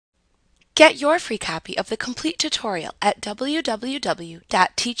Get your free copy of the complete tutorial at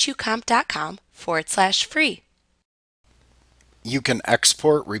www.teachucomp.com/free. You can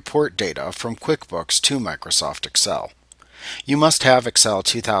export report data from QuickBooks to Microsoft Excel. You must have Excel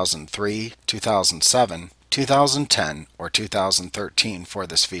 2003, 2007, 2010, or 2013 for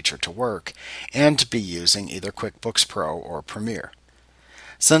this feature to work, and be using either QuickBooks Pro or Premier.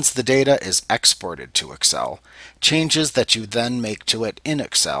 Since the data is exported to Excel, changes that you then make to it in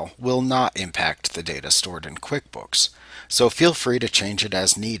Excel will not impact the data stored in QuickBooks, so feel free to change it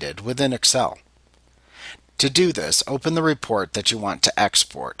as needed within Excel. To do this, open the report that you want to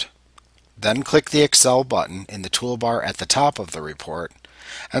export. Then click the Excel button in the toolbar at the top of the report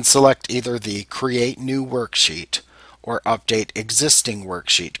and select either the Create New Worksheet or Update Existing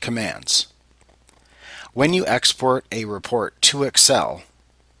Worksheet commands. When you export a report to Excel,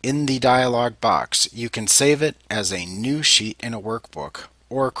 in the dialog box, you can save it as a new sheet in a workbook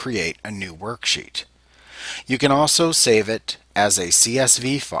or create a new worksheet. You can also save it as a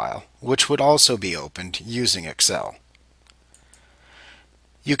CSV file, which would also be opened using Excel.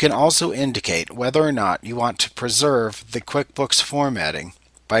 You can also indicate whether or not you want to preserve the QuickBooks formatting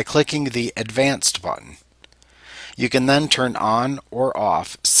by clicking the Advanced button. You can then turn on or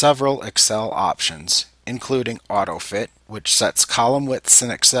off several Excel options, including AutoFit, which sets column widths in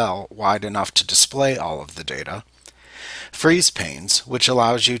Excel wide enough to display all of the data, Freeze Panes, which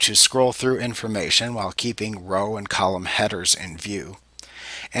allows you to scroll through information while keeping row and column headers in view,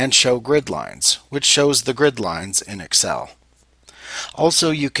 and Show Grid Lines, which shows the grid lines in Excel.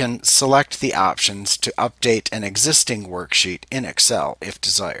 Also, you can select the options to update an existing worksheet in Excel if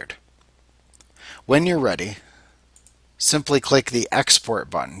desired. When you're ready, simply click the Export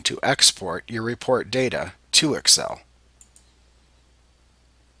button to export your report data to Excel.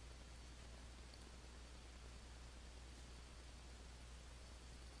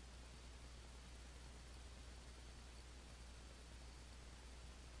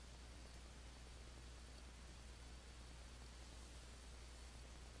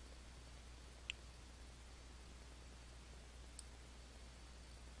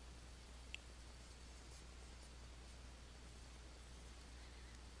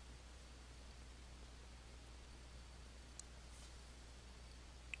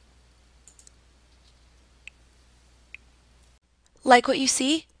 Like what you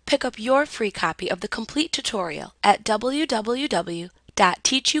see? Pick up your free copy of the complete tutorial at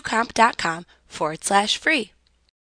www.teachucomp.com/free.